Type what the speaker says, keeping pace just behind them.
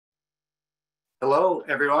Hello,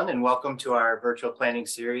 everyone, and welcome to our virtual planning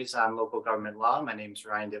series on local government law. My name is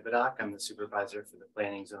Ryan Dividock. I'm the supervisor for the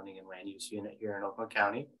Planning, Zoning, and Land Use Unit here in Oakland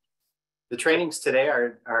County. The trainings today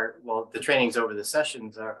the trainings over the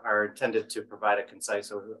sessions are intended to provide a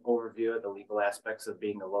concise overview of the legal aspects of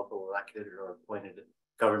being a local elected or appointed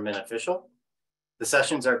government official. The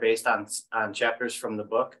sessions are based on chapters from the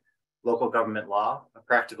book, Local Government Law, a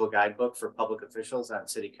practical guidebook for public officials on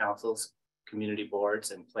city councils, community boards,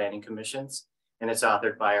 and planning commissions. And it's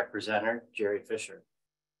authored by our presenter, Jerry Fisher.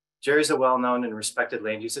 Jerry's a well-known and respected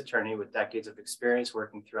land use attorney with decades of experience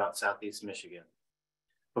working throughout Southeast Michigan.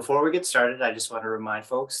 Before we get started, I just want to remind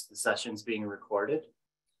folks the session's being recorded.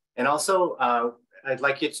 And also, I'd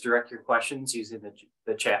like you to direct your questions using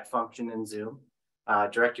the chat function in Zoom.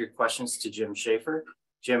 Direct your questions to Jim Schaefer.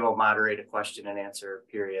 Jim will moderate a question and answer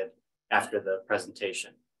period after the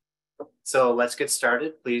presentation. So let's get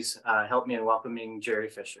started. Please help me in welcoming Jerry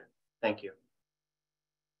Fisher. Thank you.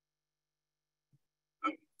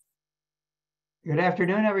 Good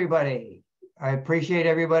afternoon, everybody. I appreciate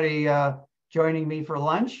everybody joining me for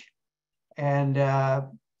lunch, and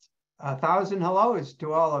 1,000 hellos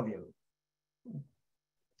to all of you.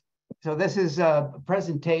 So this is a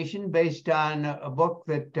presentation based on a book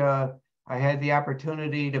that I had the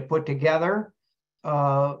opportunity to put together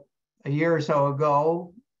a year or so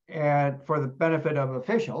ago, and for the benefit of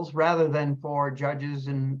officials rather than for judges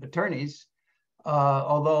and attorneys,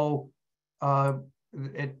 although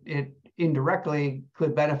it indirectly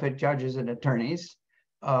could benefit judges and attorneys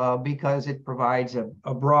because it provides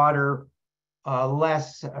a broader,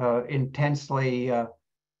 less intensely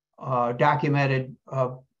documented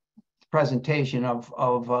presentation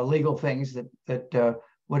of legal things that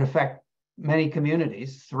would affect many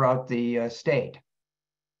communities throughout the state.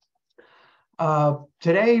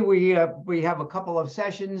 Today we have a couple of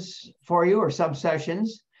sessions for you, or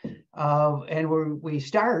subsessions. And we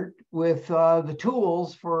start with the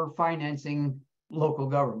tools for financing local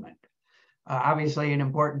government. Obviously, an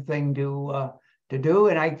important thing to do,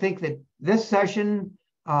 and I think that this session,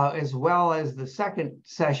 as well as the second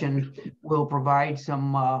session, will provide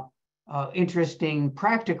some interesting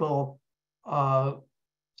practical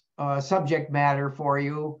subject matter for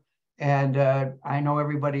you. And I know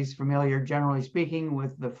everybody's familiar, generally speaking,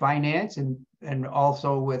 with the finance and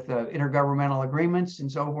also with intergovernmental agreements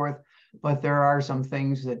and so forth. But there are some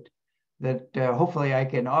things that hopefully I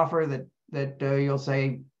can offer that you'll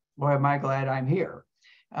say, boy, am I glad I'm here.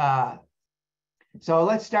 So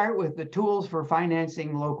let's start with the tools for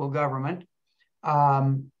financing local government.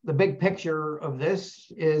 The big picture of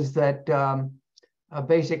this is that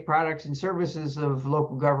basic products and services of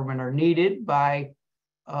local government are needed by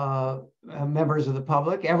members of the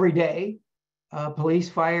public every day. Police,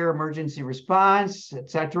 fire, emergency response,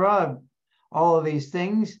 etc. All of these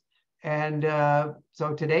things. And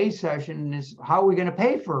so today's session is how are we going to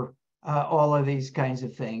pay for all of these kinds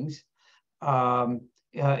of things, in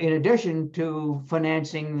addition to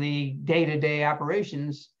financing the day-to-day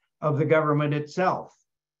operations of the government itself.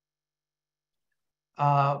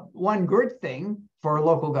 One good thing for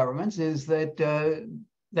local governments is that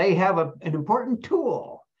they have an important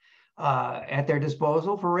tool at their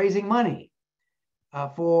disposal for raising money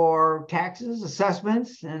for taxes,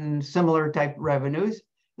 assessments, and similar type revenues.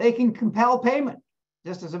 They can compel payment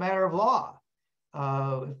just as a matter of law.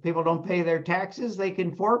 If people don't pay their taxes, they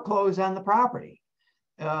can foreclose on the property.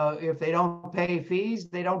 If they don't pay fees,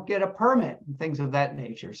 they don't get a permit and things of that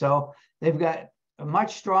nature. So they've got a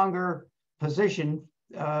much stronger position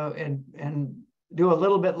and do a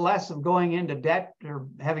little bit less of going into debt or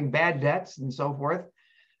having bad debts and so forth.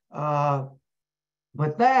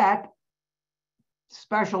 But that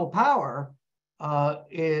special power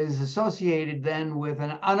is associated then with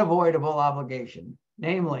an unavoidable obligation,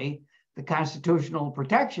 namely the constitutional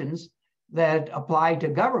protections that apply to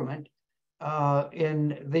government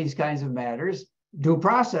in these kinds of matters. Due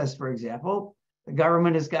process, for example, the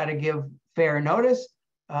government has got to give fair notice,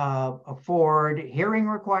 afford hearing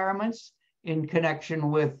requirements in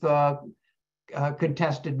connection with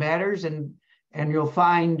contested matters. And you'll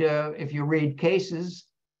find, if you read cases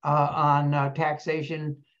on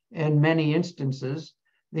taxation, in many instances,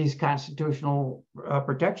 these constitutional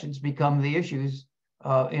protections become the issues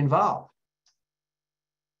involved.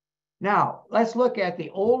 Now, let's look at the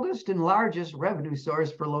oldest and largest revenue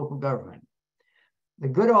source for local government, the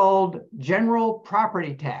good old general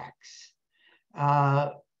property tax.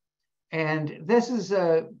 And this is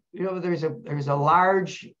there's a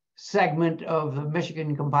large segment of the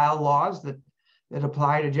Michigan compiled laws that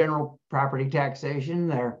apply to general property taxation.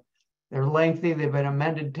 They're lengthy. They've been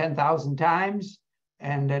amended 10,000 times,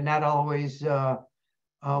 and not always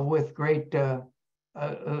with great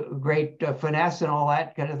great finesse and all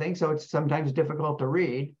that kind of thing, so it's sometimes difficult to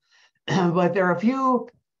read. But there are a few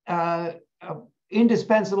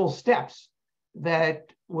indispensable steps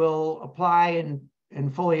that will apply in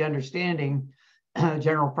fully understanding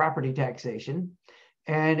general property taxation.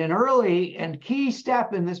 And an early and key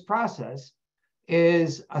step in this process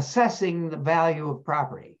is assessing the value of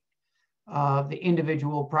property, the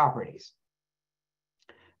individual properties.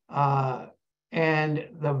 And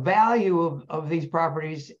the value of these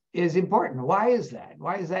properties is important. Why is that?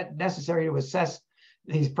 Why is that necessary to assess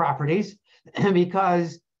these properties?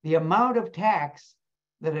 Because the amount of tax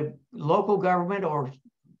that a local government or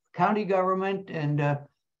county government and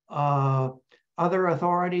other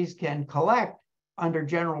authorities can collect under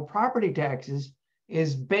general property taxes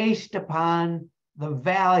is based upon the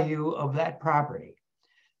value of that property.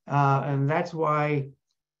 And that's why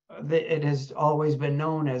it has always been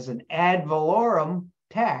known as an ad valorem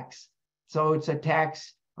tax. So it's a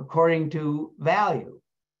tax according to value.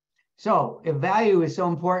 So if value is so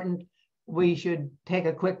important, we should take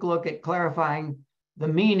a quick look at clarifying the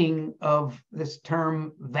meaning of this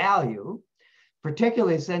term value,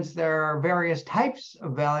 particularly since there are various types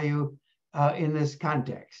of value in this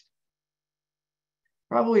context.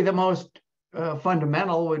 Probably the most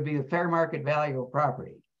fundamental would be the fair market value of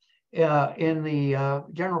property. In the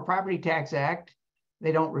General Property Tax Act,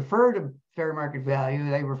 they don't refer to fair market value,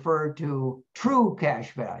 they refer to true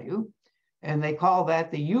cash value, and they call that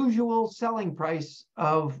the usual selling price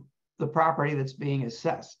of the property that's being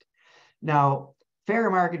assessed. Now, fair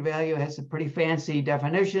market value has some pretty fancy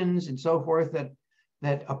definitions and so forth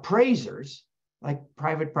that appraisers, like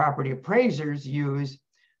private property appraisers, use,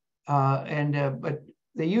 but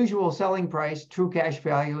the usual selling price, true cash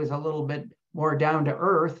value, is a little bit more down to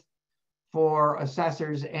earth for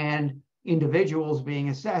assessors and individuals being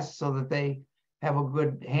assessed so that they have a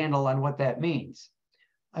good handle on what that means.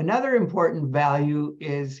 Another important value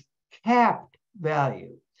is capped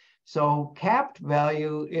value. So capped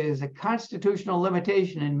value is a constitutional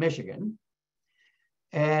limitation in Michigan,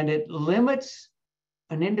 and it limits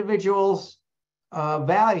an individual's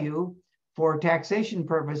value for taxation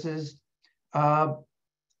purposes to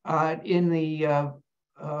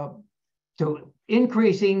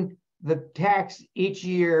increasing the tax each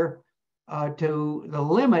year to the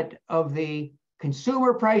limit of the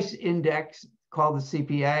consumer price index, called the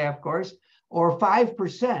CPI, of course, or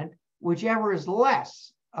 5%, whichever is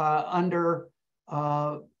less in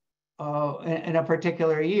a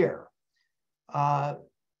particular year.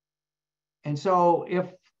 And so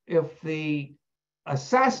if the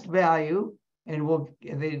assessed value,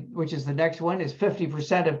 which is the next one, is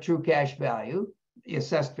 50% of true cash value, the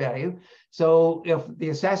assessed value. So if the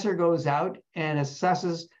assessor goes out and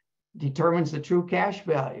determines the true cash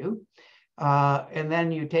value, and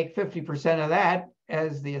then you take 50% of that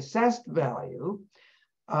as the assessed value,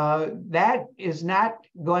 that is not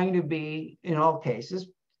going to be, in all cases,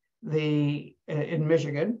 in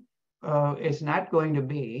Michigan, it's not going to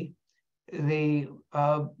be the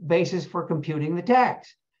basis for computing the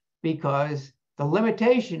tax, because the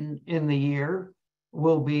limitation in the year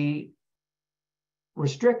will be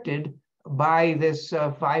restricted by this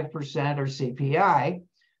 5% or CPI,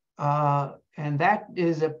 and that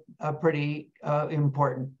is a pretty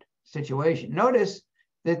important situation. Notice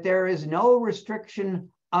that there is no restriction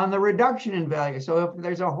on the reduction in value. So if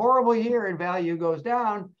there's a horrible year and value goes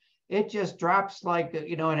down, it just drops like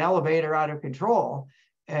an elevator out of control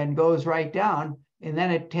and goes right down, and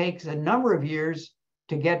then it takes a number of years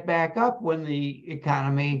to get back up when the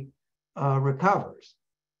economy recovers.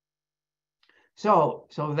 So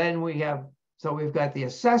we've got the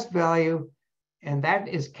assessed value, and that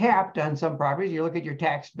is capped on some properties. You look at your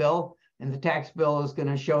tax bill, and the tax bill is going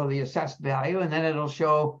to show the assessed value, and then it'll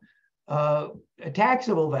show a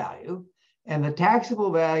taxable value. And the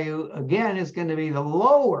taxable value, again, is going to be the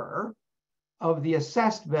lower of the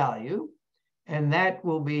assessed value, and that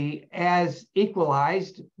will be as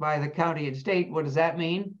equalized by the county and state. What does that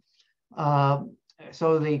mean?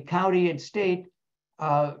 So the county and state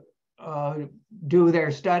do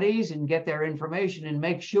their studies and get their information and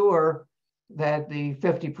make sure that the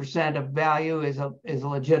 50% of value is a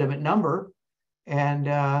legitimate number, and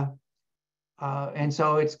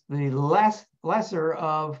so it's the lesser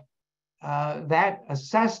of that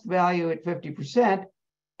assessed value at 50%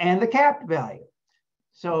 and the capped value.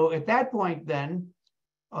 So at that point, then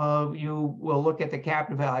you will look at the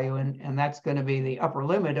capped value, and that's going to be the upper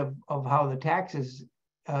limit of how the tax is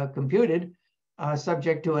computed,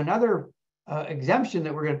 subject to another exemption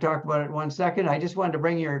that we're going to talk about in 1 second. I just wanted to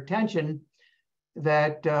bring your attention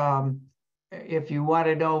that if you want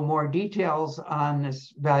to know more details on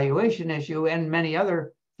this valuation issue and many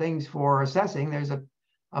other things for assessing, there's a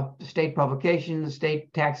state publication, the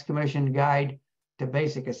State Tax Commission Guide to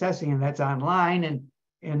Basic Assessing, and that's online,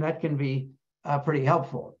 and that can be pretty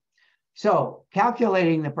helpful. So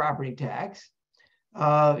calculating the property tax,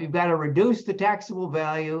 you've got to reduce the taxable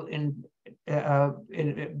value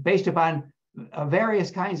based upon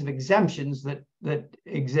various kinds of exemptions that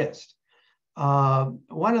exist.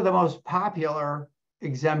 One of the most popular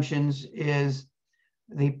exemptions is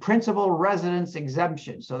the principal residence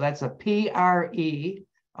exemption. So that's a PRE,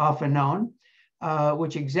 often known,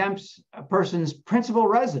 which exempts a person's principal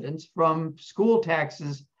residence from school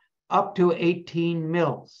taxes up to 18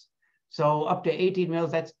 mills. So up to 18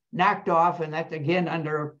 mills, that's knocked off, and that's again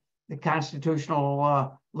under the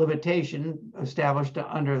constitutional limitation established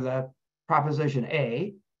under the Proposition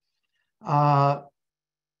A.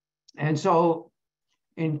 And so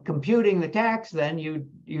in computing the tax, then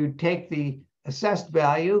you take the assessed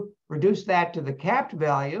value, reduce that to the capped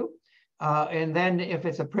value, and then if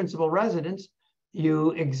it's a principal residence,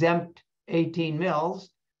 you exempt 18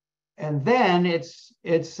 mills, and then it's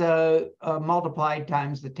multiplied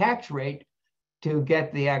times the tax rate to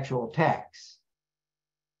get the actual tax.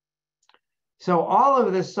 So all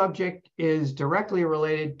of this subject is directly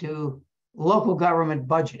related to local government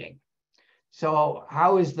budgeting. So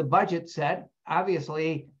how is the budget set?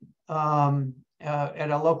 Obviously, at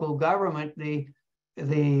a local government, the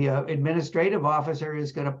administrative officer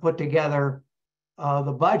is going to put together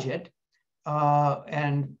the budget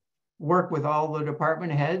and work with all the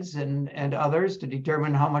department heads and others to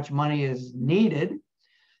determine how much money is needed.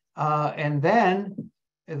 And then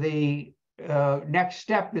the next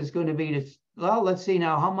step is going to be to, well, let's see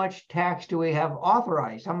now, how much tax do we have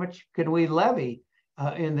authorized? How much can we levy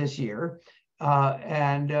in this year?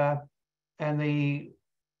 And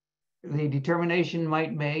the determination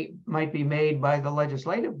might be made by the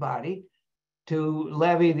legislative body to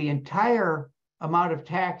levy the entire amount of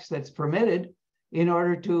tax that's permitted in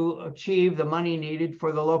order to achieve the money needed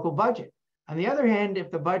for the local budget. On the other hand,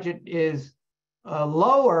 if the budget is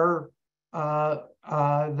lower than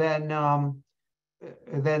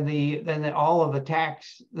all of the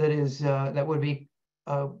tax that would be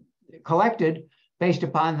collected based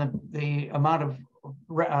upon the amount of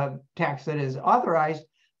tax that is authorized,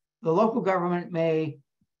 the local government may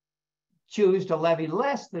choose to levy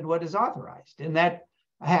less than what is authorized. And that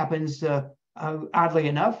happens, oddly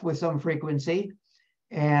enough, with some frequency.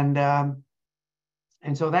 And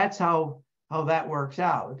so that's how that works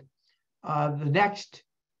out. The next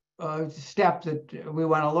step that we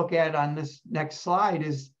want to look at on this next slide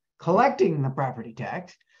is collecting the property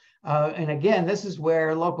tax. And again, this is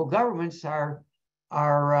where local governments are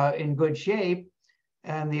in good shape,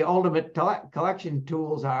 and the ultimate collection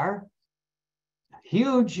tools are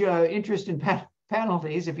huge interest and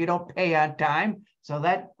penalties if you don't pay on time. So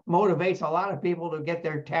that motivates a lot of people to get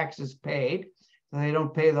their taxes paid. So they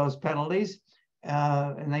don't pay those penalties,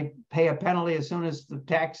 and they pay a penalty as soon as the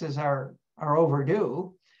taxes are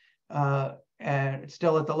overdue, and it's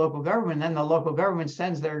still at the local government. Then the local government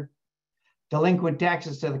sends their delinquent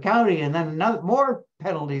taxes to the county, and then more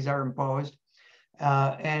penalties are imposed.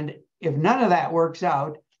 And if none of that works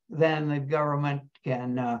out, then the government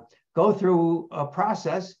can go through a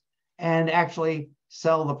process and actually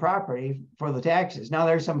sell the property for the taxes. Now,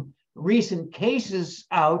 there's some recent cases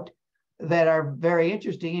out that are very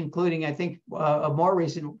interesting, including, I think, a more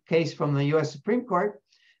recent case from the U.S. Supreme Court,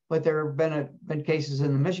 but there have been cases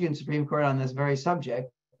in the Michigan Supreme Court on this very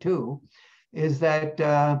subject too. Is that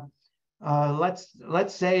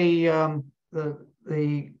let's say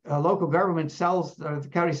the local government sells, the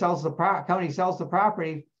county sells the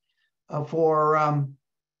property for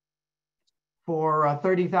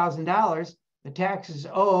 $30,000. The taxes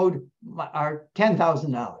owed are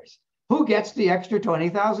 $10,000. Who gets the extra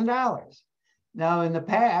 $20,000? Now, in the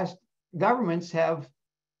past, governments have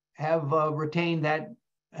retained that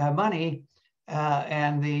money,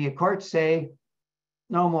 and the courts say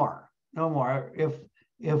no more. If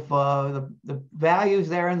the value's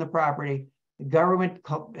there in the property, the government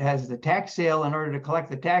has the tax sale in order to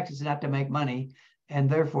collect the taxes, not to make money, and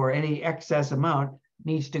therefore any excess amount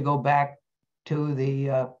needs to go back to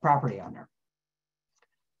the property owner.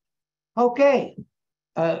 Okay.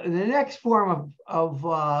 The next form of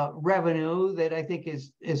revenue that I think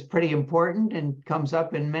is pretty important and comes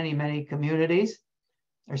up in many communities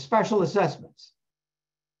are special assessments.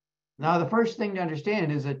 Now, the first thing to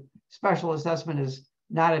understand is that special assessment is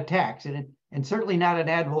not a tax, and certainly not an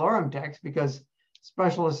ad valorem tax, because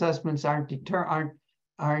special assessments aren't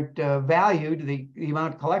valued. The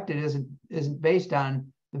amount collected isn't based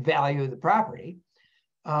on the value of the property.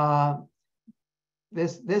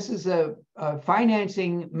 This is a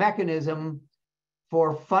financing mechanism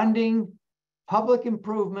for funding public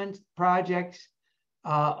improvement projects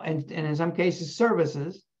and in some cases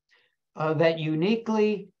services that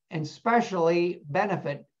uniquely and specially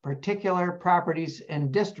benefit particular properties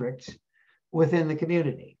and districts within the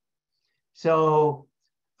community. So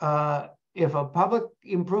if a public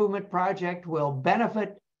improvement project will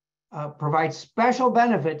benefit, provide special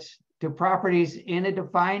benefits to properties in a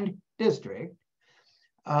defined district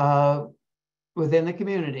within the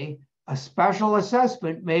community, a special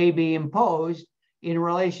assessment may be imposed in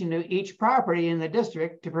relation to each property in the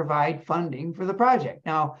district to provide funding for the project.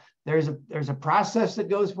 Now, there's a process that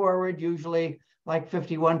goes forward. Usually like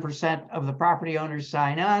 51% of the property owners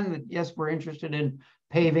sign on that, yes, we're interested in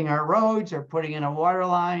paving our roads or putting in a water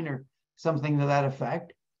line or something to that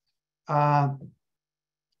effect. And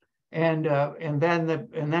then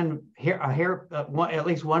at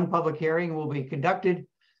least one public hearing will be conducted,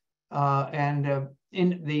 and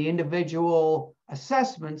in the individual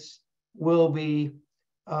assessments will be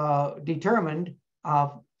determined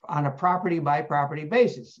on a property by property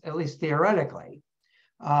basis, at least theoretically.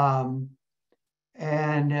 Now,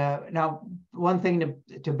 one thing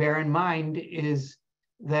to bear in mind is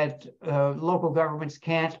that local governments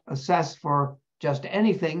can't assess for just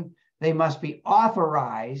anything. They must be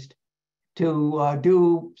authorized to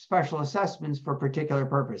do special assessments for particular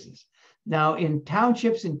purposes. Now, in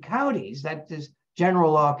townships and counties, that is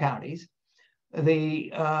general law counties,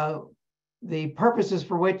 the purposes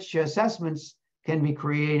for which assessments can be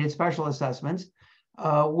created, special assessments,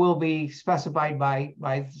 will be specified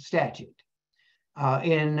by statute.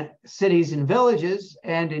 In cities and villages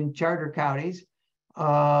and in charter counties,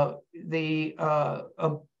 the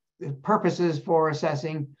purposes for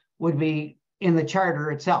assessing would be in the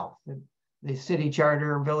charter itself, the city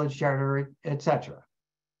charter, village charter, etc.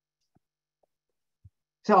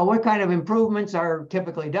 So what kind of improvements are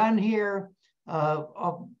typically done here?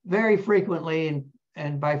 Very frequently,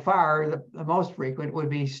 and by far the most frequent, would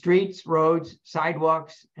be streets, roads,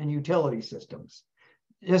 sidewalks, and utility systems.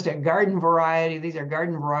 Just a garden variety. These are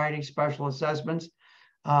garden variety special assessments.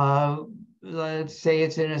 Let's say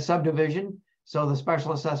it's in a subdivision. So the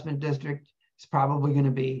special assessment district is probably going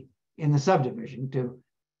to be in the subdivision to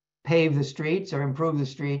pave the streets or improve the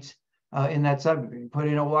streets in that subdivision, put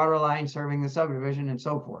in a water line serving the subdivision, and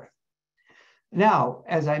so forth. Now,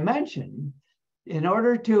 as I mentioned, in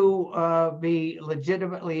order to be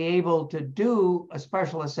legitimately able to do a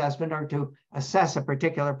special assessment or to assess a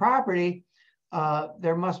particular property,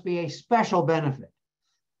 there must be a special benefit.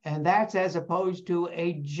 And that's as opposed to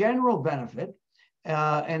a general benefit.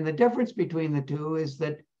 And the difference between the two is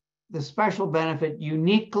that the special benefit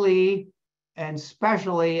uniquely and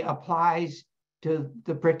specially applies to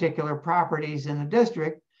the particular properties in the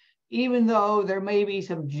district, even though there may be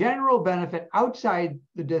some general benefit outside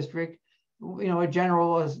the district, you know, a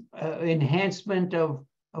general enhancement of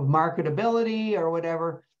marketability or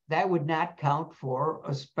whatever, that would not count for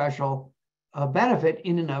a special benefit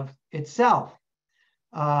in and of itself.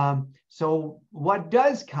 So what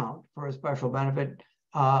does count for a special benefit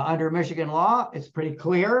under Michigan law? It's pretty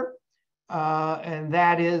clear, and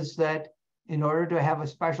that is that in order to have a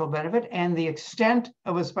special benefit, and the extent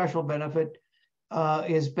of a special benefit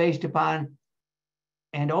is based upon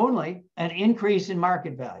and only an increase in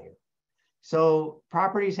market value. So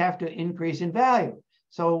properties have to increase in value.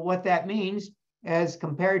 So what that means, as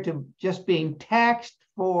compared to just being taxed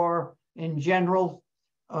for, in general,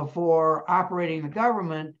 for operating the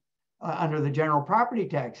government under the General Property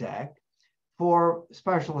Tax Act, for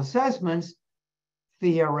special assessments,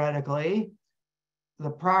 theoretically, the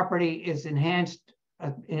property is enhanced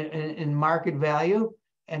in market value,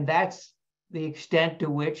 and that's the extent to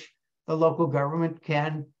which the local government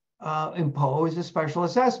can impose a special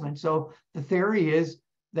assessment. So the theory is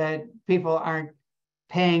that people aren't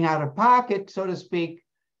paying out of pocket, so to speak,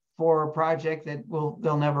 for a project that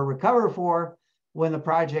they'll never recover for. When the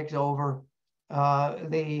project's over,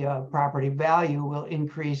 the property value will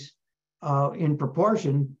increase in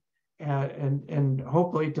proportion, and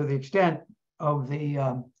hopefully to the extent of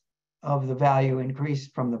the value increase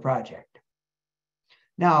from the project.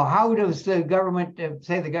 Now, how does the government,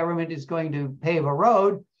 say the government is going to pave a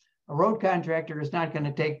road contractor is not going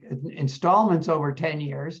to take installments over 10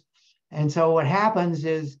 years. And so what happens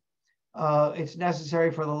is it's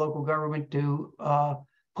necessary for the local government to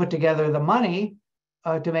put together the money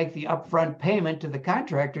to make the upfront payment to the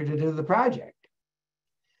contractor to do the project.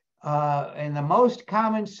 And the most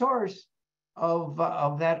common source of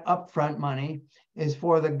that upfront money is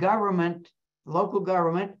for the government, local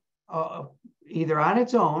government, either on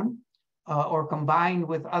its own or combined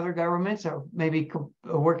with other governments, or maybe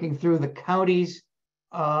working through the county's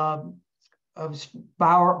of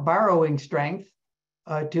borrowing strength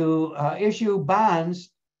to issue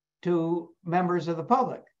bonds to members of the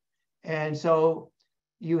public. And so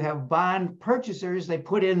you have bond purchasers, they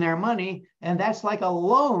put in their money, and that's like a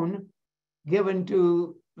loan given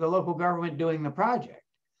to the local government doing the project.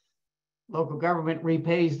 Local government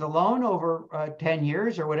repays the loan over 10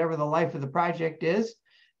 years or whatever the life of the project is,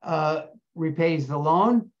 repays the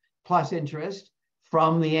loan plus interest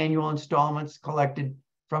from the annual installments collected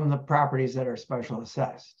from the properties that are special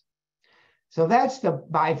assessed. So that's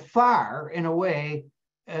by far, in a way,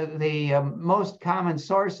 the most common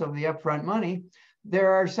source of the upfront money.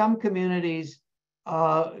 There are some communities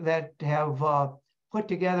that have put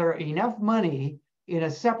together enough money in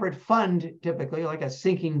a separate fund, typically like a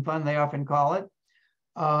sinking fund, they often call it,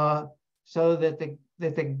 so that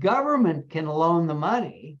the government can loan the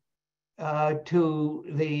money to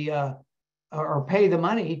the or pay the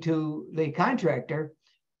money to the contractor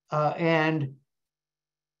and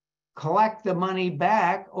collect the money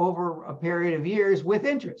back over a period of years with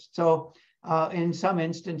interest. So in some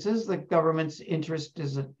instances, the government's interest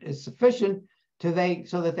is sufficient so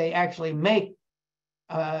that they actually make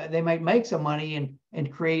they might make some money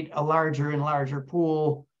and create a larger and larger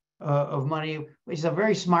pool of money, which is a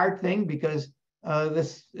very smart thing, because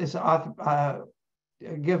this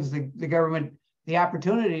gives the government the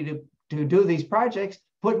opportunity to do these projects,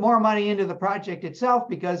 put more money into the project itself,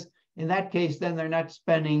 because in that case, then they're not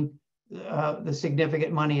spending the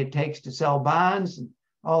significant money it takes to sell bonds and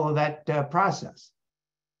all of that process.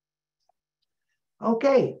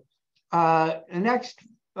 Okay, the next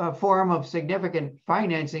form of significant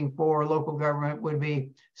financing for local government would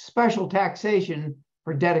be special taxation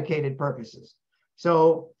for dedicated purposes.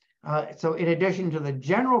 So in addition to the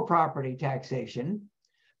general property taxation,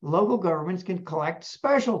 local governments can collect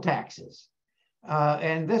special taxes.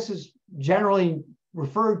 And this is generally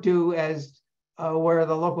referred to as where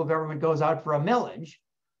the local government goes out for a millage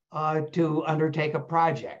to undertake a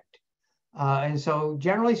project. And so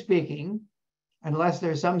generally speaking, unless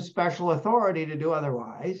there's some special authority to do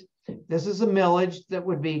otherwise, this is a millage that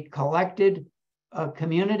would be collected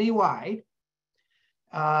community-wide.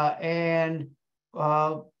 And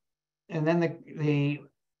then the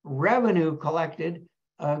revenue collected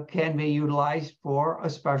can be utilized for a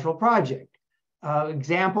special project.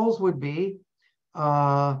 Examples would be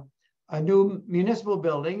a new municipal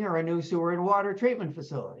building or a new sewer and water treatment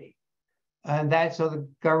facility. And that's so the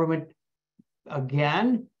government,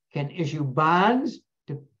 again, can issue bonds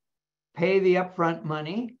to pay the upfront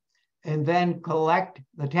money and then collect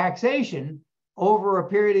the taxation over a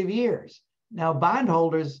period of years. Now,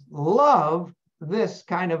 bondholders love this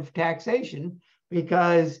kind of taxation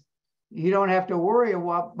because you don't have to worry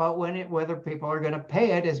about whether people are going to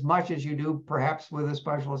pay it as much as you do perhaps with a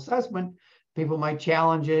special assessment. People might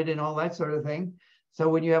challenge it and all that sort of thing. So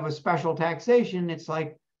when you have a special taxation, it's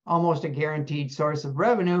like almost a guaranteed source of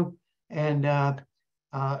revenue. And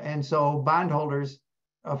so bondholders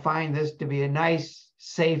find this to be a nice,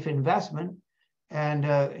 safe investment.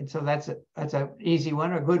 And so that's an easy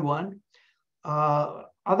one, a good one.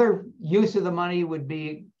 Other use of the money would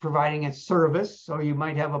be providing a service. So you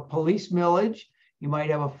might have a police millage, you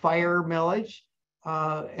might have a fire millage,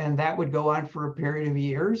 and that would go on for a period of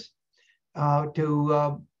years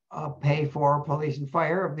to pay for police and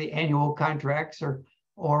fire of the annual contracts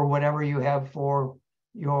or whatever you have for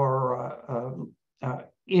your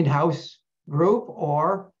in-house group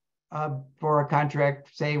or for a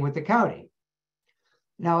contract, say, with the county.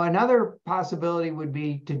 Now, another possibility would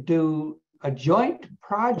be to do a joint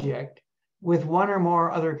project with one or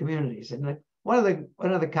more other communities. And one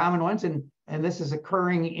of the common ones, and this is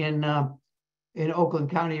occurring in Oakland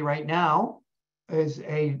County right now, is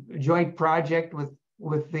a joint project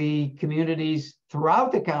with the communities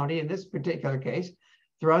throughout the county, in this particular case,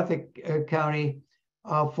 throughout the county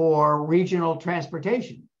for regional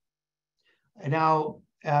transportation. And now,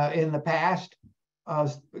 in the past,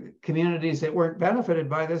 communities that weren't benefited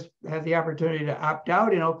by this had the opportunity to opt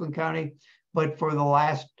out in Oakland County, but for the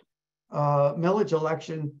last millage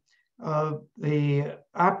election, the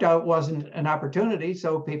opt-out wasn't an opportunity,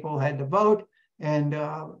 so people had to vote, and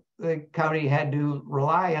the county had to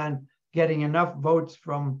rely on getting enough votes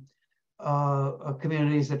from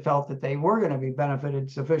communities that felt that they were going to be benefited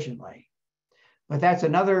sufficiently. But that's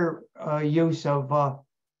another use of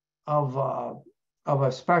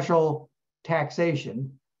a special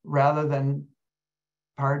taxation rather than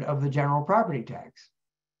part of the general property tax.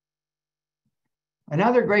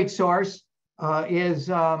 Another great source is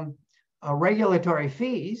regulatory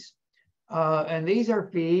fees. And these are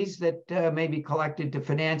fees that may be collected to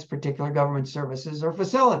finance particular government services or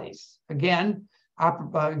facilities. Again,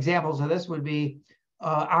 examples of this would be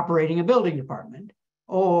operating a building department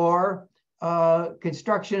or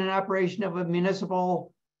construction and operation of a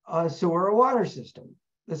municipal sewer or water system.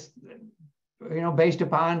 This, based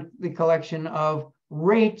upon the collection of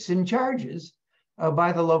rates and charges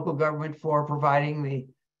by the local government for providing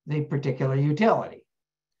the particular utility.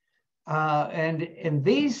 And in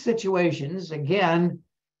these situations, again,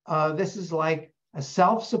 this is like a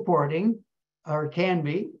self-supporting, or can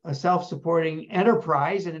be a self-supporting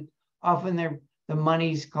enterprise, and often the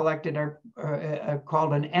monies collected are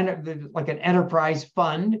called like an enterprise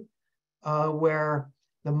fund, where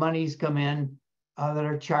the monies come in that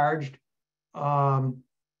are charged go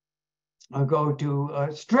to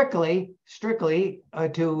strictly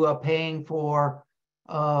to paying for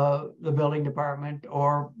the building department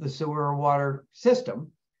or the sewer or water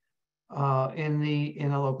system in the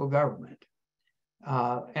local government.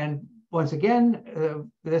 And once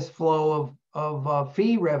again, this flow of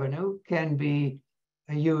fee revenue can be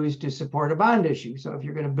used to support a bond issue. So if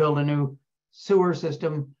you're going to build a new sewer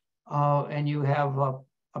system and you have a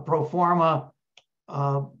pro forma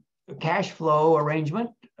cash flow arrangement,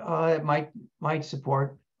 it might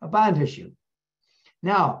support a bond issue.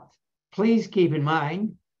 Now, please keep in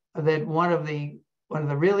mind that one of the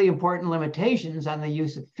really important limitations on the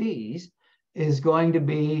use of fees is going to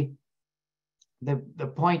be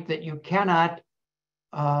the point that you cannot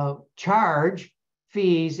charge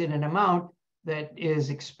fees in an amount that is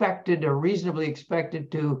expected or reasonably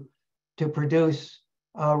expected to produce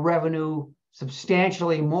revenue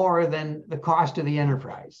substantially more than the cost of the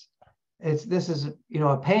enterprise. This is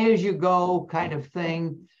a pay-as-you-go kind of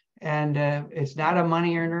thing, and it's not a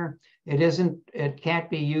money earner. It can't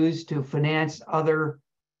be used to finance other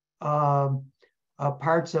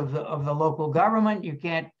parts of the local government. You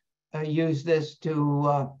can't use this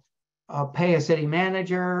to pay a city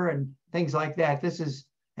manager and things like that. This is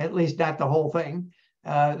at least not the whole thing.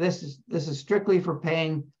 This is strictly for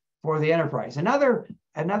paying for the enterprise. Another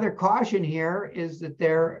caution here is that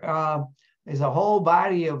there is a whole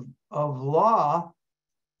body of law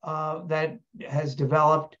that has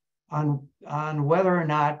developed on whether or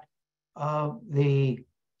not the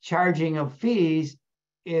charging of fees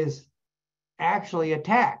is actually a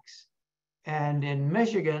tax. And in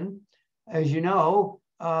Michigan, as you know,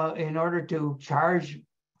 in order to charge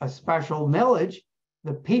a special millage,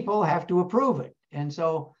 the people have to approve it. And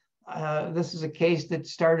so this is a case that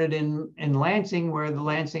started in Lansing, where the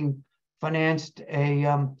Lansing financed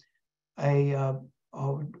a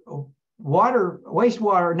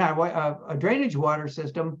drainage water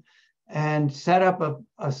system and set up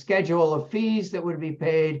a schedule of fees that would be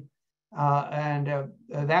paid. And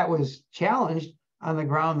that was challenged on the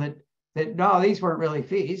ground that no, these weren't really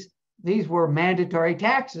fees. These were mandatory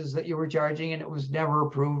taxes that you were charging, and it was never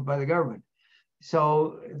approved by the government.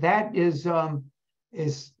 So that is a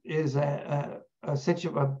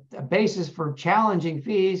basis for challenging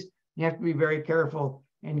fees. You have to be very careful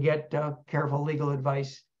and get careful legal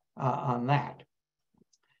advice on that.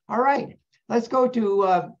 All right, let's go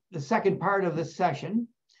to the second part of this session,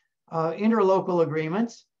 interlocal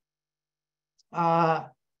agreements.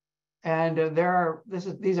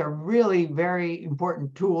 These are really very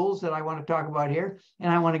important tools that I want to talk about here.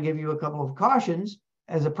 And I want to give you a couple of cautions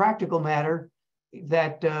as a practical matter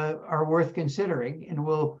that are worth considering. And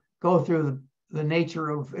we'll go through the nature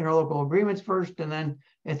of interlocal agreements first, and then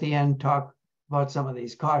at the end talk about some of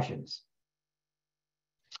these cautions.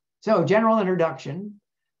 So general introduction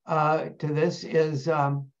to this is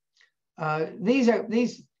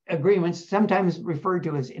these agreements, sometimes referred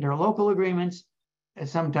to as interlocal agreements,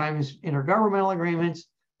 sometimes intergovernmental agreements,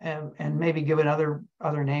 and maybe given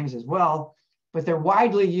other names as well, but they're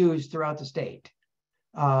widely used throughout the state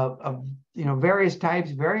of various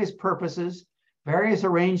types, various purposes, various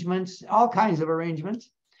arrangements, all kinds of arrangements,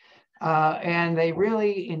 and they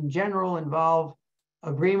really, in general, involve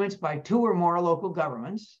agreements by two or more local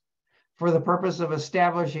governments for the purpose of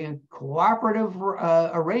establishing cooperative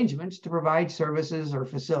arrangements to provide services or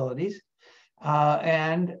facilities,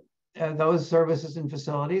 and those services and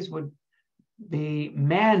facilities would be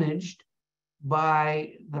managed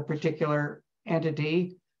by the particular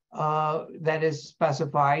entity that is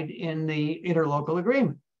specified in the interlocal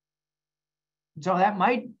agreement. So that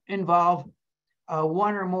might involve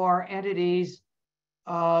one or more entities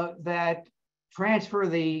that transfer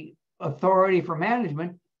the authority for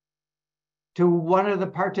management to one of the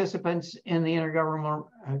participants in the intergovernmental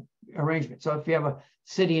arrangement. So if you have a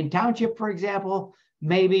city and township, for example,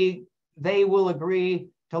 maybe they will agree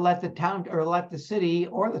to let the town or let the city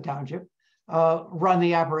or the township run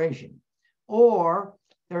the operation. Or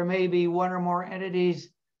there may be one or more entities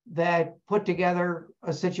that put together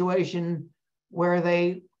a situation where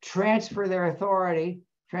they transfer their authority,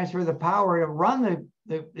 transfer the power to run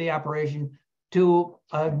the operation to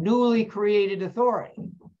a newly created authority.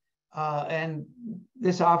 And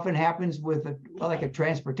this often happens with like a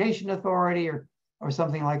transportation authority or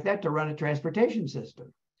something like that to run a transportation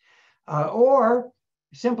system. Or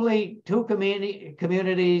simply two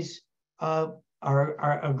communities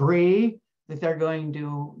agree that they're going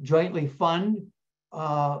to jointly fund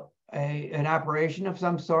an operation of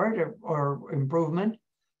some sort or improvement,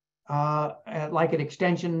 like an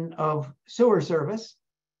extension of sewer service.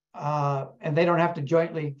 And they don't have to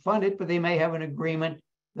jointly fund it, but they may have an agreement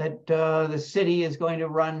that the city is going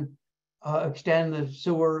to extend the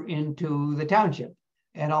sewer into the township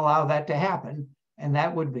and allow that to happen. And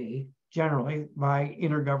that would be generally by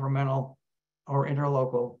intergovernmental or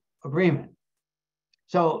interlocal agreement.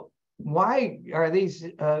 So why are these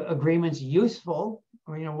agreements useful?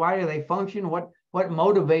 Why do they function? What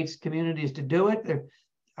motivates communities to do it?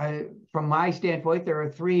 From my standpoint, there are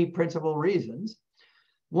three principal reasons.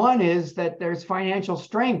 One is that there's financial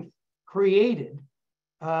strength created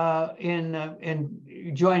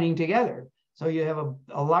in joining together. So you have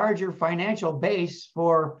a larger financial base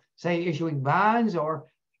for, say, issuing bonds or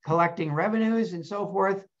collecting revenues and so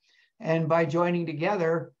forth. And by joining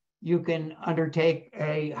together, you can undertake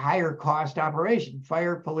a higher cost operation,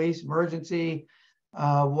 fire, police, emergency,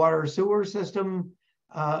 water sewer system,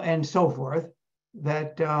 and so forth,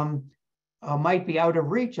 that might be out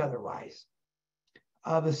of reach otherwise.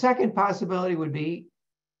 The second possibility would be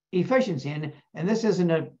efficiency. And this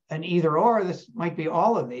isn't an either or, this might be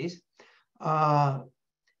all of these.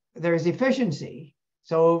 There's efficiency.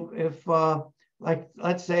 So if,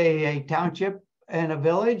 let's say a township and a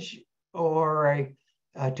village or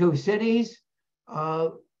two cities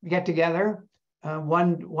get together,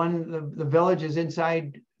 the village is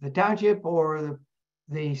inside the township or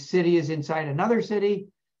the city is inside another city,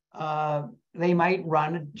 they might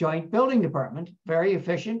run a joint building department, very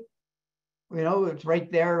efficient. It's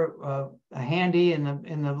right there, handy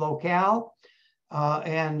in the locale,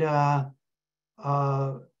 and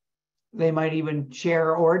they might even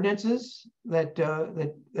share ordinances that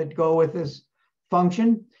go with this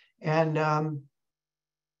function, and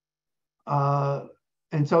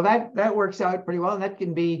so that works out pretty well. And that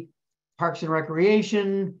can be parks and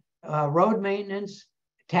recreation, road maintenance,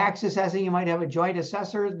 tax assessing. You might have a joint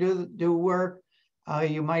assessor do work.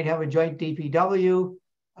 You might have a joint DPW,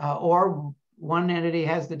 or one entity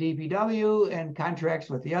has the DPW and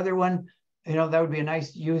contracts with the other one. That would be a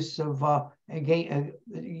nice use of a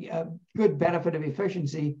good benefit of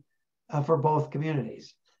efficiency for both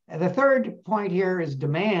communities. And the third point here is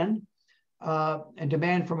demand, and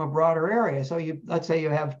demand from a broader area. So let's say you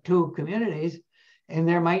have two communities, and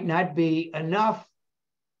there might not be enough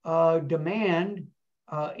demand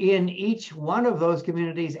in each one of those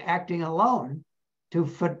communities acting alone to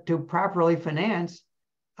properly finance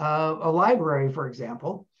a library, for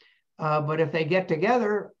example. But if they get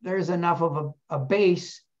together, there's enough of a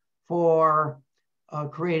base for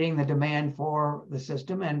creating the demand for the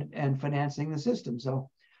system and financing the system. So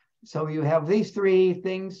you have these three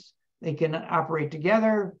things. They can operate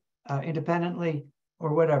together, independently,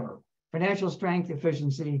 or whatever. Financial strength,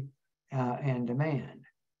 efficiency, and demand.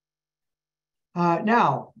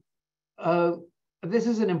 Now, this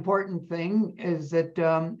is an important thing, is that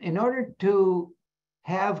in order to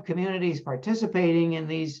have communities participating in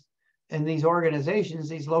these organizations,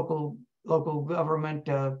 these local government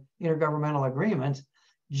intergovernmental agreements,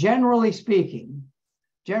 generally speaking,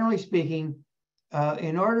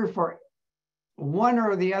 in order for one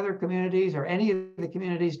or the other communities or any of the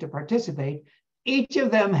communities to participate, each of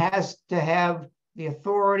them has to have the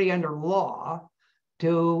authority under law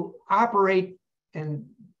to operate and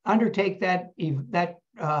undertake that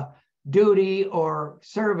duty or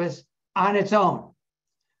service on its own.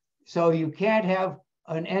 So you can't have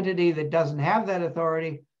an entity that doesn't have that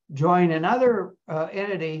authority join another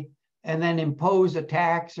entity and then impose a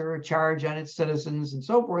tax or a charge on its citizens and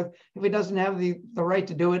so forth if it doesn't have the right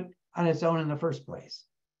to do it on its own in the first place.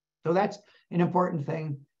 So that's an important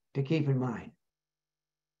thing to keep in mind.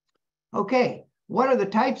 Okay, what are the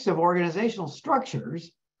types of organizational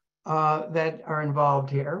structures that are involved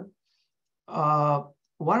here?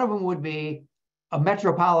 One of them would be a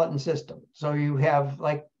metropolitan system. So you have,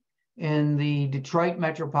 like in the Detroit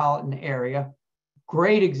metropolitan area,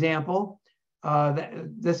 great example.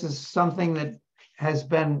 This is something that has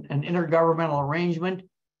been an intergovernmental arrangement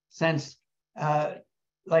since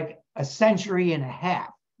like a century and a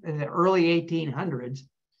half, in the early 1800s,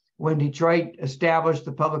 when Detroit established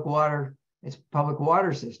its public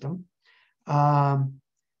water system.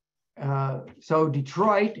 So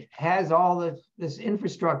Detroit has all this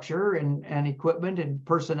infrastructure and equipment and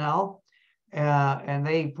personnel, and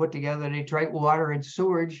they put together the Detroit Water and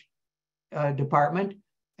Sewerage Department,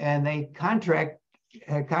 and they contracted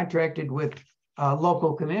with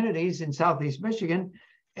local communities in Southeast Michigan.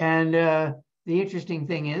 And the interesting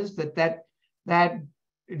thing is that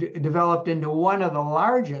developed into one of the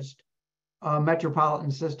largest metropolitan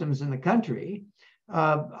systems in the country,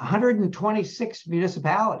 126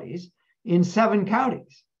 municipalities in 7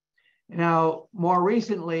 counties. Now, more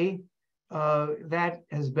recently, that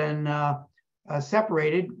has been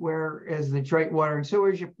separated, whereas the Detroit Water and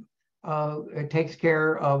Sewage it takes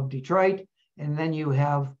care of Detroit, and then you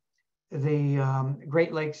have the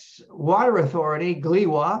Great Lakes Water Authority,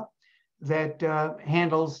 GLEWA, that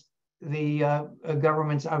handles the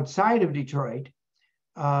governments outside of Detroit,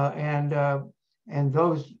 and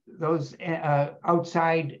those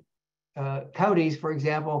outside counties, for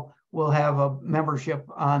example, will have a membership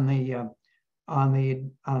on the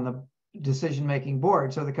decision-making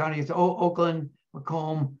board. So the counties Oakland,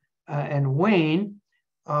 Macomb, and Wayne,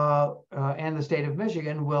 and the state of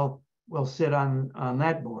Michigan will sit on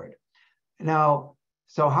that board. Now,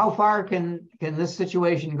 so how far can this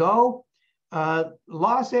situation go?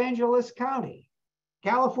 Los Angeles County,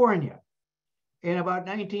 California. In about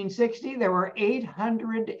 1960, there were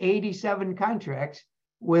 887 contracts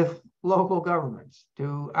with local governments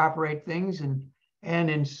to operate things. And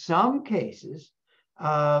in some cases,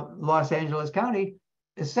 Los Angeles County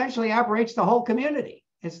essentially operates the whole community.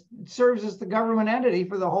 It serves as the government entity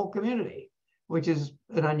for the whole community, which is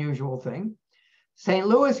an unusual thing. St.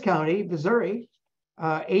 Louis County, Missouri,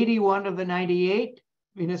 81 of the 98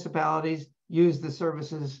 municipalities use the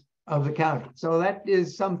services of the county. So that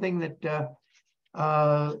is something that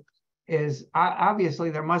is obviously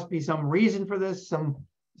there must be some reason for this,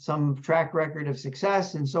 some track record of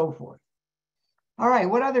success and so forth. All right,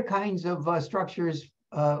 what other kinds of structures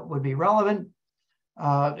would be relevant?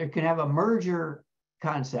 It can have a merger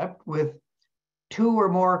concept with 2 or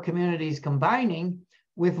more communities combining,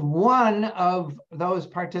 with one of those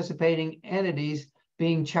participating entities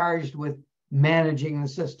being charged with managing the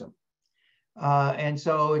system. And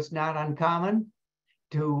so it's not uncommon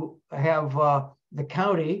to have the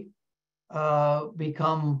county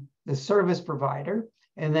become the service provider,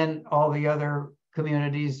 and then all the other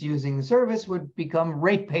communities using the service would become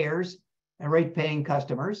ratepayers and rate-paying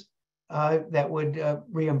customers that would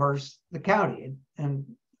reimburse the county. And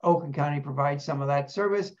Oakland County provides some of that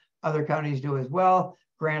service. Other counties do as well.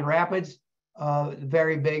 Grand Rapids,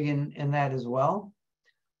 very big in that as well.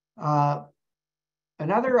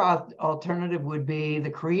 Another alternative would be the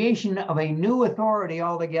creation of a new authority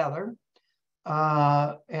altogether.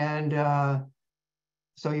 So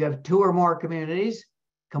you have 2 or more communities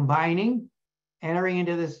combining, entering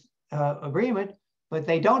into this agreement, but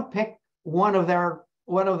they don't pick one of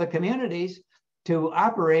the communities to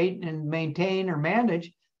operate and maintain or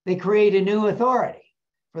manage. They create a new authority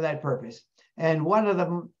for that purpose. And one of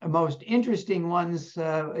the most interesting ones,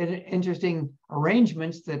 interesting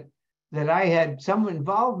arrangements that I had some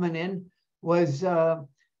involvement in was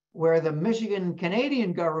where the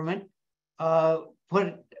Michigan-Canadian government put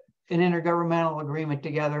an intergovernmental agreement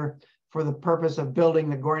together for the purpose of building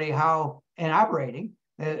the Gordie Howe and operating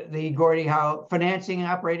the Gordie Howe, financing and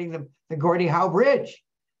operating the Gordie Howe Bridge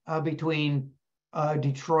between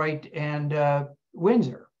Detroit and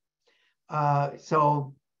Windsor.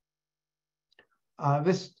 So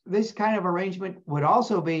this kind of arrangement would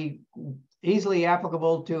also be easily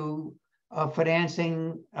applicable to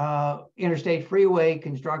financing interstate freeway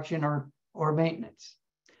construction or maintenance.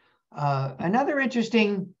 Another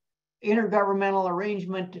interesting intergovernmental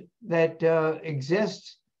arrangement that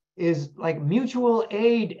exists is like mutual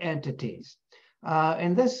aid entities.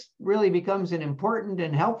 And this really becomes an important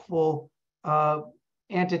and helpful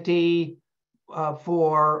entity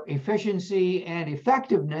for efficiency and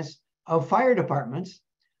effectiveness of fire departments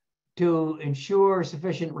to ensure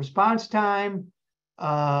sufficient response time,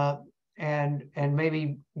 and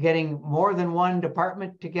maybe getting more than one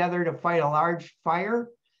department together to fight a large fire.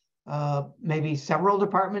 Maybe several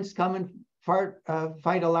departments come and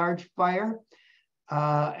fight a large fire.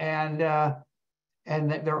 And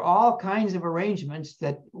there are all kinds of arrangements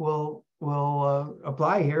that will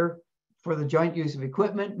apply here for the joint use of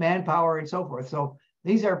equipment, manpower, and so forth. So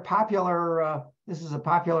these are popular, this is a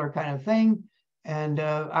popular kind of thing, and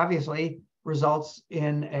obviously results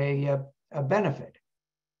in a benefit.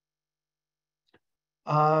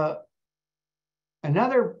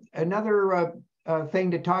 Another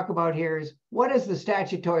thing to talk about here is what is the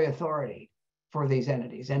statutory authority for these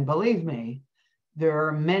entities? And believe me, there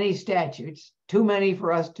are many statutes, too many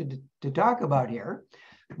for us to talk about here.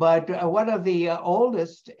 But one of the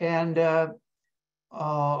oldest and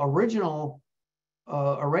original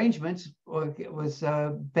arrangements was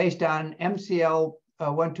based on MCL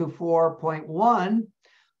 124.1,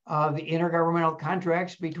 the Intergovernmental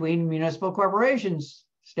Contracts Between Municipal Corporations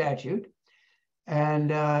statute. And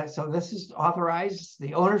so this is authorized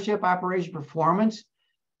the ownership, operation, performance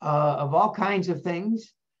of all kinds of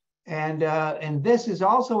things. And this is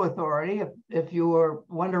also authority, if you were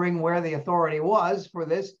wondering where the authority was for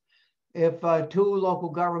this, if two local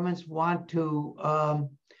governments want to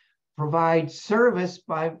provide service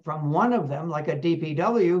from one of them, like a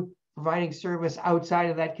DPW, providing service outside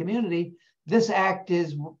of that community, this act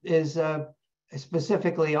is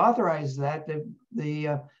specifically authorized that.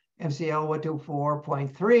 The MCL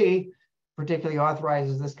 124.3 particularly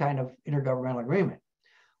authorizes this kind of intergovernmental agreement.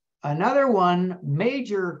 Another one,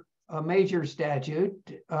 major statute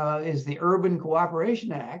is the Urban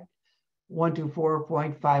Cooperation Act,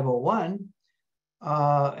 124.501.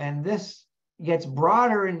 And this gets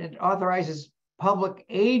broader and it authorizes public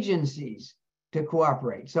agencies to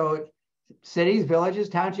cooperate. So cities, villages,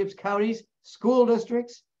 townships, counties, school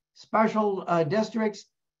districts, special districts,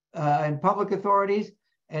 and public authorities.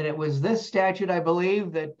 And it was this statute, I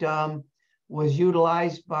believe, that was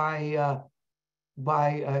utilized by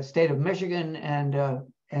state of Michigan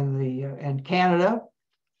and Canada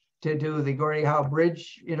to do the Gordie Howe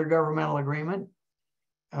Bridge intergovernmental agreement,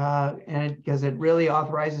 and because it really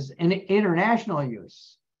authorizes an international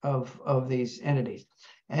use of these entities.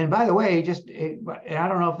 And by the way, I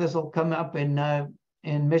don't know if this will come up in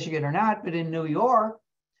Michigan or not, but in New York,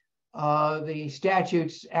 the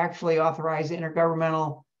statutes actually authorize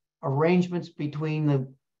intergovernmental arrangements between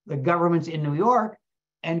the governments in New York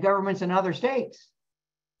and governments in other states.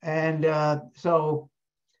 And so,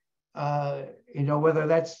 whether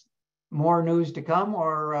that's more news to come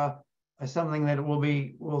or something that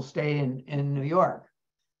will stay in New York.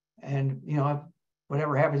 And,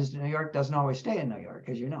 whatever happens in New York doesn't always stay in New York,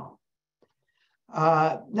 as you know.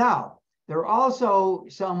 Now, there are also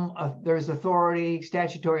there's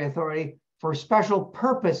statutory authority for special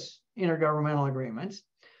purpose intergovernmental agreements.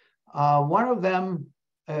 One of them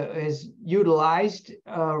is utilized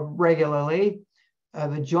regularly,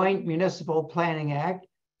 the Joint Municipal Planning Act.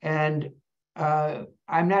 And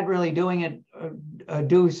I'm not really doing it a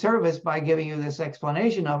due service by giving you this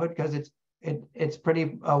explanation of it, because it's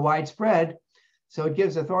pretty widespread. So it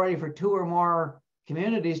gives authority for two or more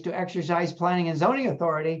communities to exercise planning and zoning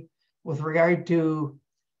authority with regard to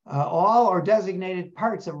all or designated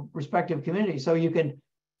parts of respective communities. So you can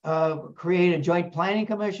create a joint planning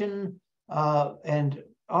commission and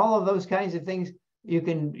all of those kinds of things. You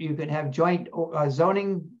can have joint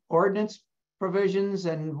zoning ordinance provisions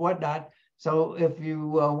and whatnot. So if you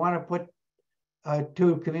want to put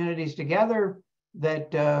two communities together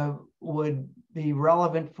that would be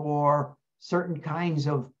relevant for certain kinds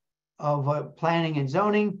of planning and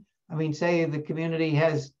zoning. I mean, say the community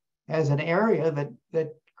has an area that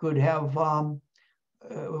could have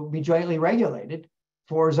be jointly regulated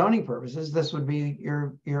for zoning purposes. This would be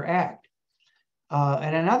your act.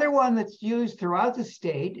 And another one that's used throughout the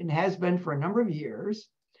state and has been for a number of years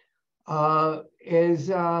is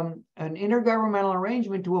an intergovernmental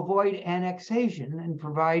arrangement to avoid annexation and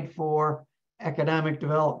provide for economic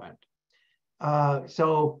development.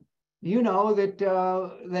 So you know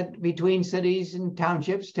that between cities and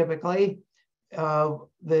townships, typically,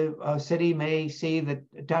 the city may see that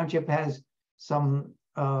a township has some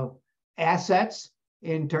assets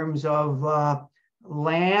in terms of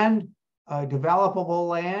land, developable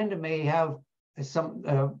land. It may have some,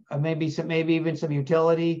 maybe even some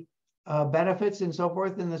utility benefits and so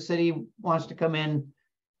forth. And the city wants to come in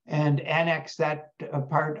and annex that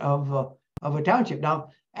part of a township. Now,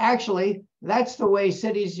 actually, that's the way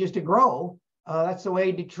cities used to grow. That's the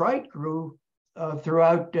way Detroit grew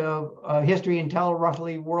throughout history until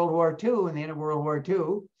roughly World War II and the end of World War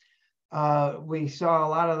II. We saw a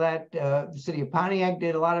lot of that. The city of Pontiac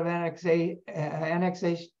did a lot of annexing.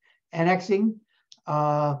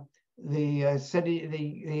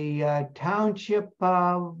 The township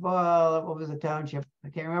of, what was the township? I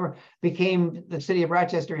can't remember, became the city of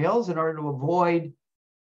Rochester Hills in order to avoid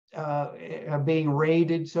being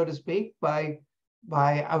raided, so to speak, by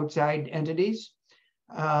outside entities.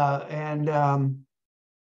 And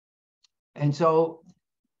so,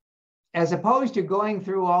 as opposed to going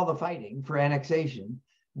through all the fighting for annexation,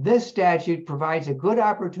 this statute provides a good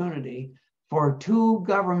opportunity for two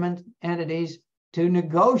government entities to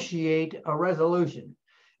negotiate a resolution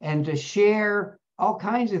and to share all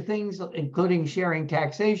kinds of things, including sharing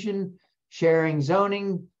taxation, sharing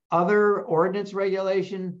zoning, other ordinance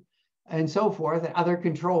regulation, and so forth, and other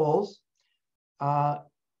controls.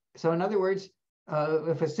 So in other words,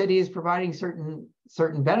 if a city is providing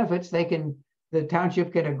certain benefits, the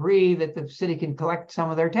township can agree that the city can collect some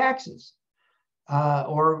of their taxes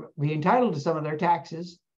or be entitled to some of their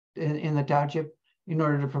taxes in the township in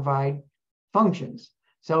order to provide functions.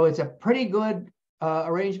 So it's a pretty good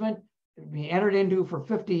arrangement. It can be entered into for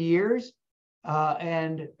 50 years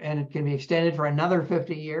and it can be extended for another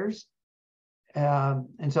 50 years.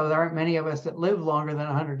 And so there aren't many of us that live longer than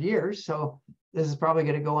 100 years. So this is probably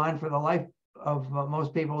going to go on for the life of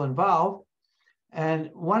most people involved. And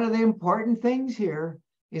one of the important things here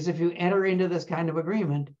is if you enter into this kind of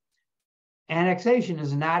agreement, annexation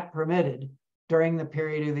is not permitted during the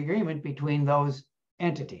period of the agreement between those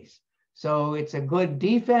entities. So it's a good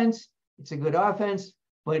defense, it's a good offense,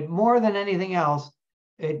 but more than anything else,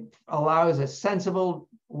 it allows a sensible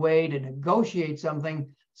way to negotiate something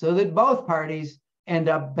so that both parties end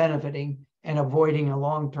up benefiting and avoiding a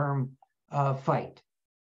long-term fight.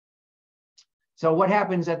 So what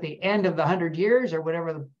happens at the end of the 100 years or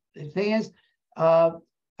whatever the thing is,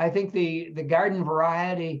 I think the garden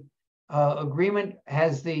variety agreement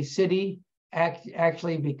has the city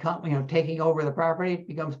actually become, taking over the property. It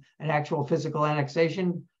becomes an actual physical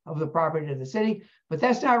annexation of the property to the city, but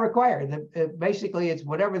that's not required. Basically, it's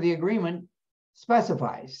whatever the agreement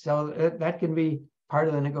specifies. So that can be part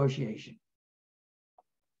of the negotiation.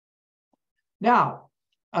 Now,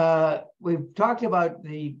 we've talked about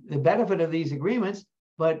the benefit of these agreements,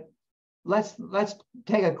 but let's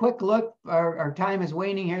take a quick look. Our time is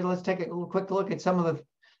waning here. Let's take a quick look at some of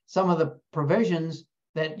the provisions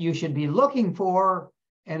that you should be looking for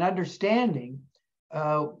and understanding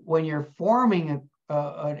when you're forming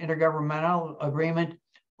an intergovernmental agreement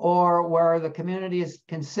or where the community is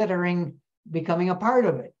considering becoming a part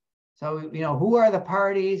of it. So, who are the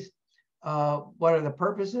parties? What are the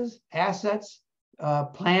purposes, assets,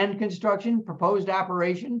 planned construction, proposed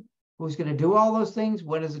operation? Who's going to do all those things?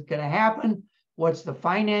 When is it going to happen? What's the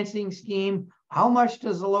financing scheme? How much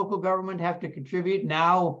does the local government have to contribute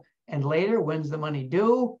now and later? When's the money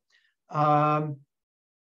due?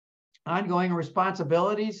 Ongoing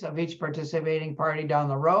responsibilities of each participating party down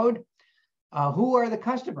the road. Who are the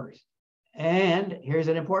customers? And here's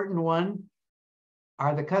an important one.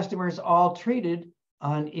 Are the customers all treated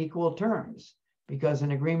on equal terms? Because an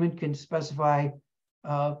agreement can specify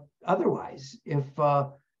otherwise if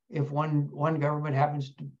one government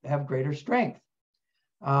happens to have greater strength.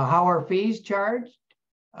 How are fees charged?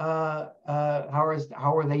 How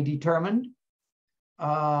are they determined?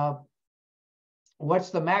 What's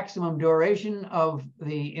the maximum duration of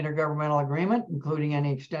the intergovernmental agreement, including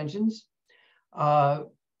any extensions?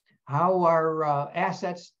 How are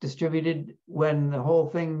assets distributed when the whole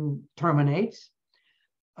thing terminates?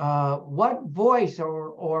 What voice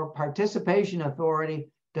or participation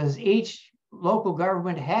authority does each local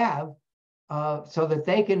government have so that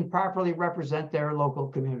they can properly represent their local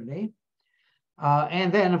community?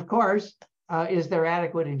 And then, of course, is there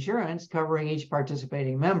adequate insurance covering each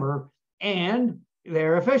participating member and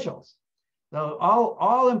their officials? So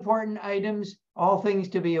all important items, all things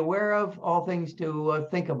to be aware of, all things to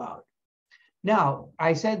think about. Now,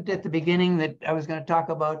 I said at the beginning that I was going to talk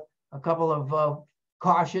about a couple of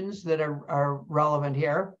cautions that are relevant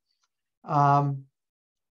here.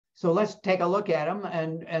 So let's take a look at them,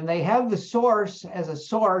 and they have the source as a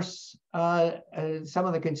source, some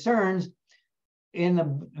of the concerns in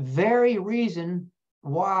the very reason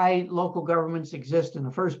why local governments exist in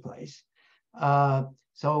the first place.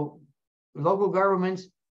 So local governments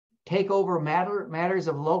take over matters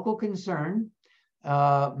of local concern,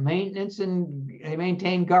 maintenance, and they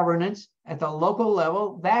maintain governance at the local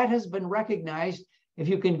level. That has been recognized. If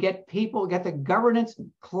you can get the governance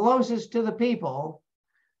closest to the people,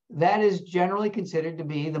 that is generally considered to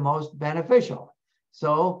be the most beneficial.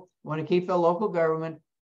 So we want to keep the local government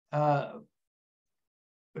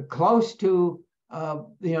close to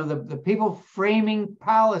the people framing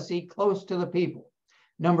policy close to the people.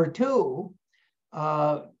 Number two,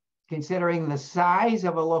 considering the size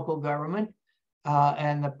of a local government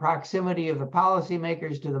and the proximity of the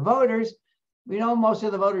policymakers to the voters, most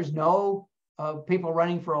of the voters know people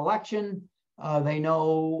running for election. They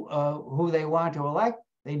know who they want to elect.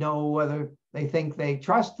 They know whether they think they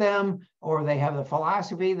trust them or they have the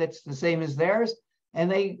philosophy that's the same as theirs,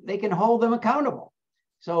 and they can hold them accountable.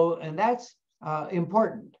 So, and that's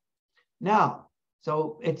important. Now,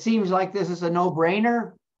 so it seems like this is a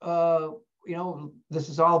no-brainer this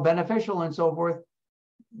is all beneficial and so forth.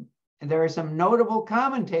 And there are some notable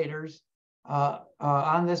commentators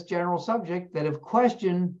on this general subject that have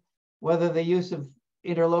questioned whether the use of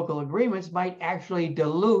interlocal agreements might actually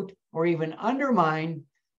dilute or even undermine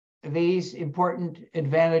these important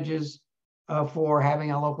advantages for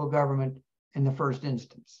having a local government in the first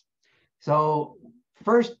instance. So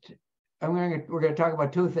first, we're going to talk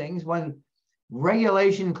about two things. One,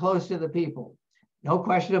 regulation close to the people. No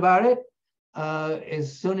question about it.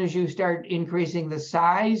 As soon as you start increasing the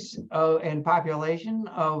size and population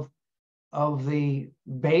of the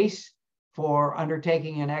base for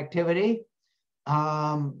undertaking an activity in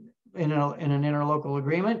an interlocal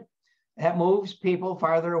agreement, that moves people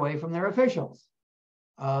farther away from their officials.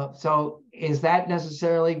 So is that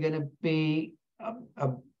necessarily going to be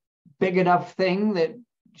a big enough thing that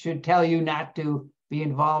should tell you not to be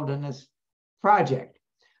involved in this project?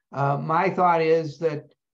 My thought is that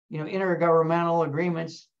intergovernmental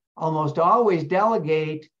agreements almost always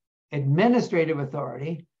delegate administrative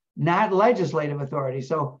authority, not legislative authority.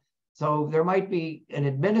 So there might be an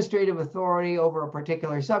administrative authority over a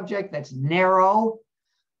particular subject that's narrow,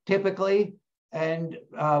 typically, and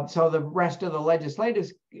so the rest of the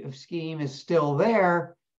legislative scheme is still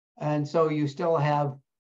there, and so you still have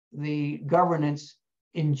the governance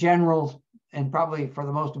in general, and probably for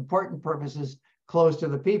the most important purposes, close to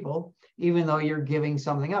the people, even though you're giving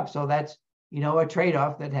something up. So that's a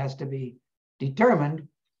trade-off that has to be determined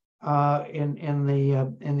in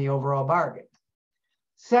the overall bargain.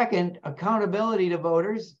 Second, accountability to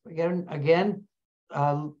voters. Again,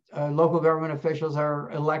 local government officials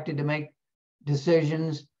are elected to make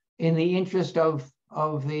decisions in the interest of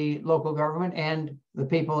the local government and the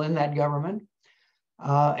people in that government.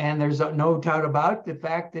 And there's no doubt about the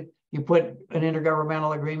fact that you put an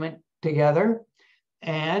intergovernmental agreement together,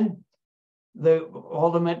 and the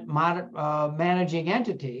ultimate managing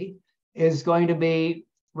entity is going to be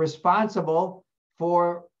responsible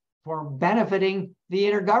for benefiting the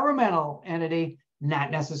intergovernmental entity,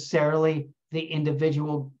 not necessarily the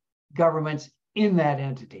individual governments in that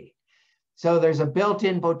entity. So there's a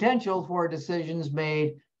built-in potential for decisions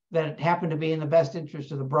made that happen to be in the best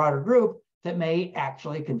interest of the broader group that may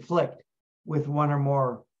actually conflict with one or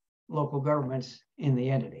more local governments in the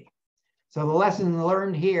entity. So the lesson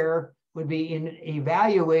learned here would be in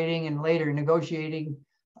evaluating and later negotiating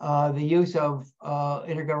the use of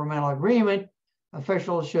intergovernmental agreement.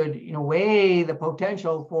 Officials should weigh the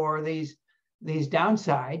potential for these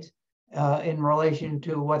downsides in relation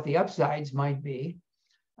to what the upsides might be.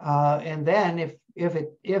 And then if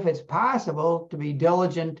it's possible, to be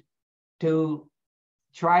diligent to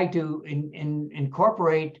try to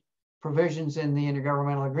incorporate provisions in the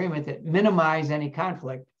intergovernmental agreement that minimize any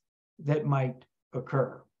conflict that might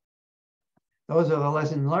occur. Those are the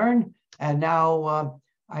lessons learned. And now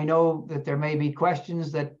I know that there may be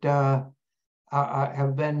questions that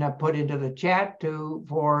have been put into the chat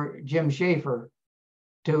for Jim Schaefer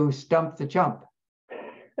to stump the chump.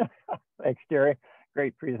 Thanks, Gary.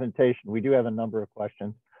 Great presentation. We do have a number of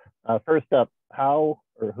questions. First up, how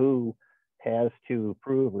or who has to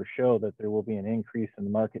prove or show that there will be an increase in the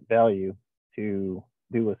market value to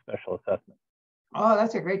do a special assessment? Oh,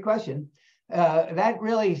 that's a great question. That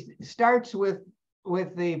really starts with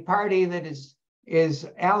the party that is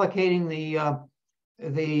allocating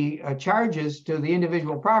the charges to the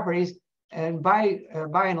individual properties, and by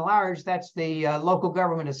and large, that's the local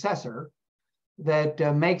government assessor that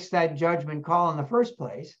makes that judgment call in the first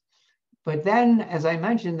place. But then, as I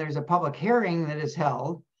mentioned, there's a public hearing that is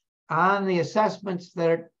held on the assessments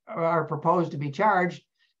that are proposed to be charged,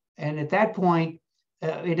 and at that point,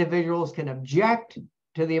 individuals can object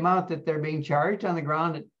to the amount that they're being charged on the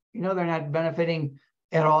ground that they're not benefiting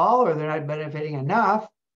at all, or they're not benefiting enough,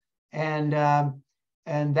 and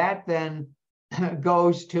that then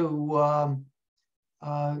goes to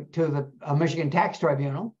the Michigan Tax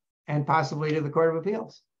Tribunal and possibly to the Court of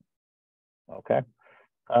Appeals. Okay.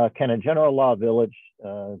 Can a general law village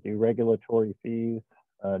do regulatory fees?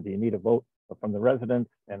 Do you need a vote from the residents,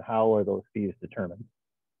 and how are those fees determined?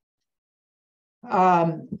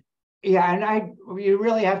 Yeah, and you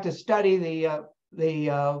really have to study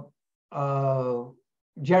the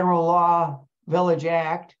General Law Village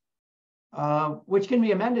Act, which can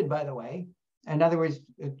be amended, by the way. In other words,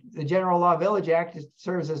 the General Law Village Act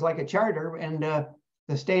serves as like a charter, and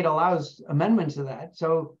the state allows amendments to that.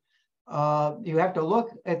 So you have to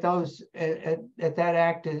look at those at that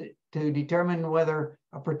act to determine whether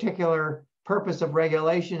a particular purpose of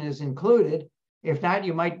regulation is included. If not,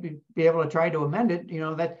 you might be able to try to amend it.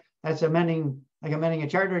 That's amending a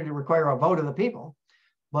charter to require a vote of the people.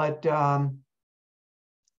 But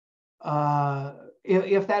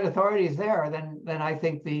if that authority is there, then I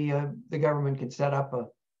think the government can set up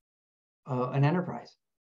an enterprise.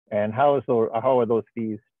 And how are those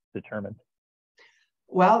fees determined?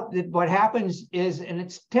 Well, what happens is, and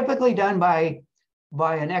it's typically done by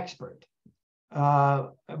an expert,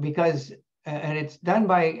 because and it's done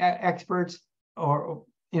by experts, or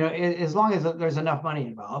as long as there's enough money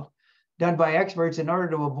involved, done by experts in order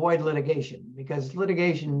to avoid litigation, because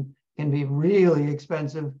litigation can be really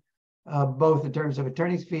expensive, both in terms of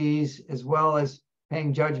attorney's fees as well as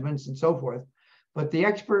paying judgments and so forth. But the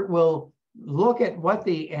expert will look at what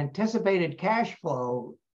the anticipated cash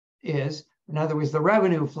flow is, in other words, the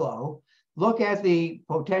revenue flow, look at the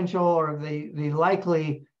potential or the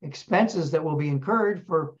likely expenses that will be incurred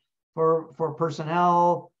for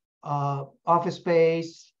personnel, office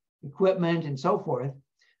space, equipment, and so forth,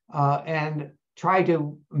 and try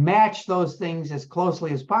to match those things as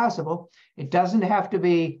closely as possible. It doesn't have to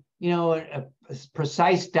be, a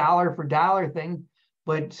precise dollar for dollar thing,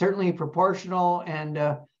 but certainly proportional and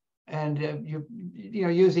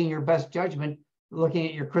using your best judgment, looking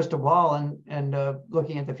at your crystal ball and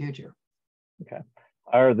looking at the future. Okay.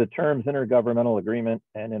 Are the terms intergovernmental agreement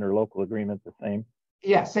and interlocal agreement the same?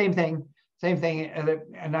 Yeah, same thing.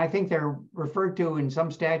 And I think they're referred to in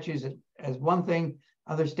some statutes as one thing,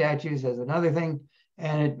 other statutes as another thing,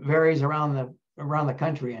 and it varies around the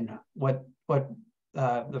country and what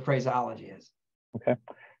the phraseology is. Okay.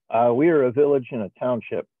 We are a village and a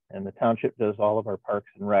township, and the township does all of our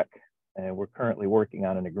parks and rec, and we're currently working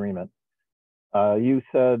on an agreement. You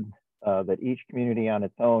said that each community on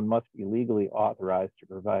its own must be legally authorized to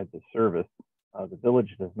provide the service. The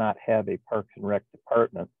village does not have a parks and rec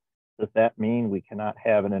department. Does that mean we cannot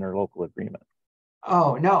have an interlocal agreement?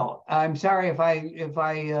 Oh, no, I'm sorry if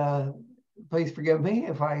I please forgive me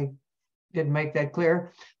if I didn't make that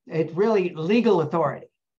clear. It's really legal authority.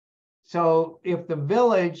 So if the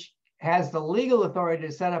village has the legal authority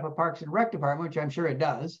to set up a parks and rec department, which I'm sure it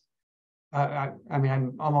does, I mean,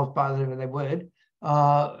 I'm almost positive that they would,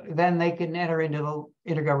 then they can enter into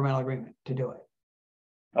the intergovernmental agreement to do it.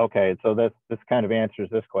 Okay, so this kind of answers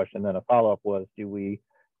this question. Then a follow-up was, do we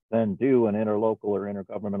then do an interlocal or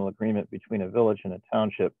intergovernmental agreement between a village and a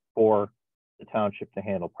township for the township to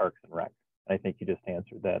handle parks and rec? I think you just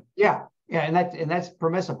answered that. Yeah, and that's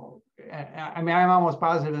permissible. I mean, I'm almost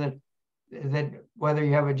positive that whether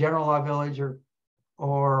you have a general law village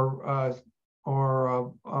or a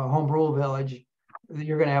home rule village,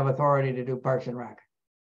 you're going to have authority to do parks and rec.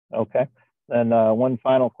 Okay. Then one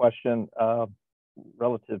final question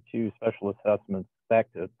relative to special assessments,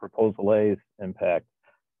 back to Proposal A's impact.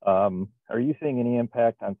 Are you seeing any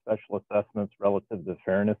impact on special assessments relative to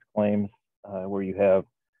fairness claims, where you have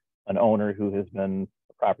an owner who has been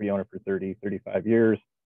a property owner for 30, 35 years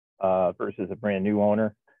versus a brand new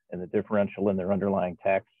owner, and the differential in their underlying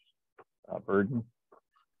tax burden?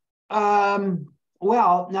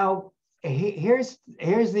 Well, now here's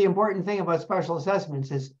the important thing about special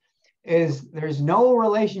assessments is there's no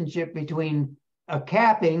relationship between a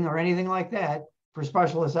capping or anything like that for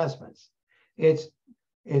special assessments. It's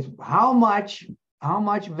how much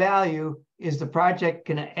value is the project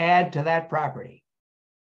going to add to that property.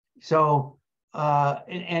 So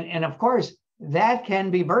and of course that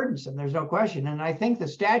can be burdensome. There's no question. And I think the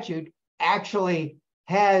statute actually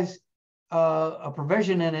has a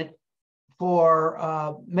provision in it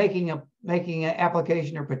for making an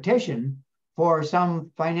application or petition for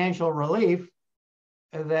some financial relief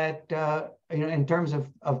that in terms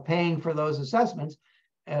of paying for those assessments,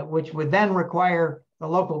 which would then require the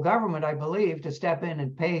local government, I believe, to step in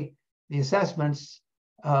and pay the assessments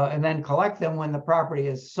and then collect them when the property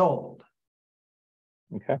is sold.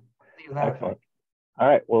 Okay. Excellent. All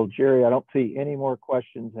right. Well, Jerry, I don't see any more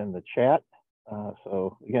questions in the chat.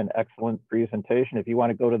 So again, excellent presentation. If you want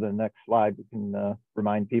to go to the next slide, we can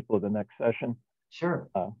remind people of the next session. Sure.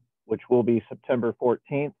 Which will be September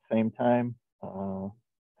 14th, same time,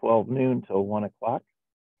 12 noon till 1 o'clock.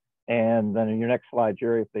 And then in your next slide,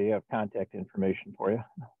 Jerry, if they have contact information for you.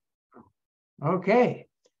 Okay.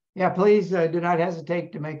 Yeah, please do not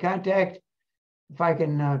hesitate to make contact if I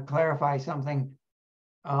can clarify something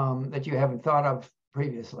that you haven't thought of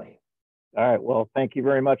previously. All right. Well, thank you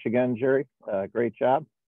very much again, Jerry. Great job.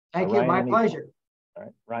 Thank you. My pleasure. All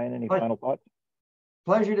right. Ryan, any final thoughts?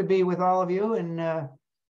 Pleasure to be with all of you. And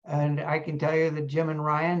I can tell you that Jim and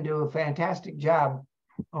Ryan do a fantastic job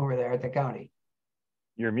over there at the county.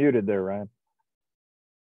 You're muted there, Ryan.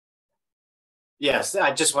 Yes,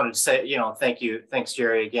 I just wanted to say, thank you. Thanks,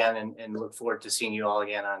 Jerry, again, and look forward to seeing you all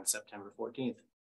again on September 14th.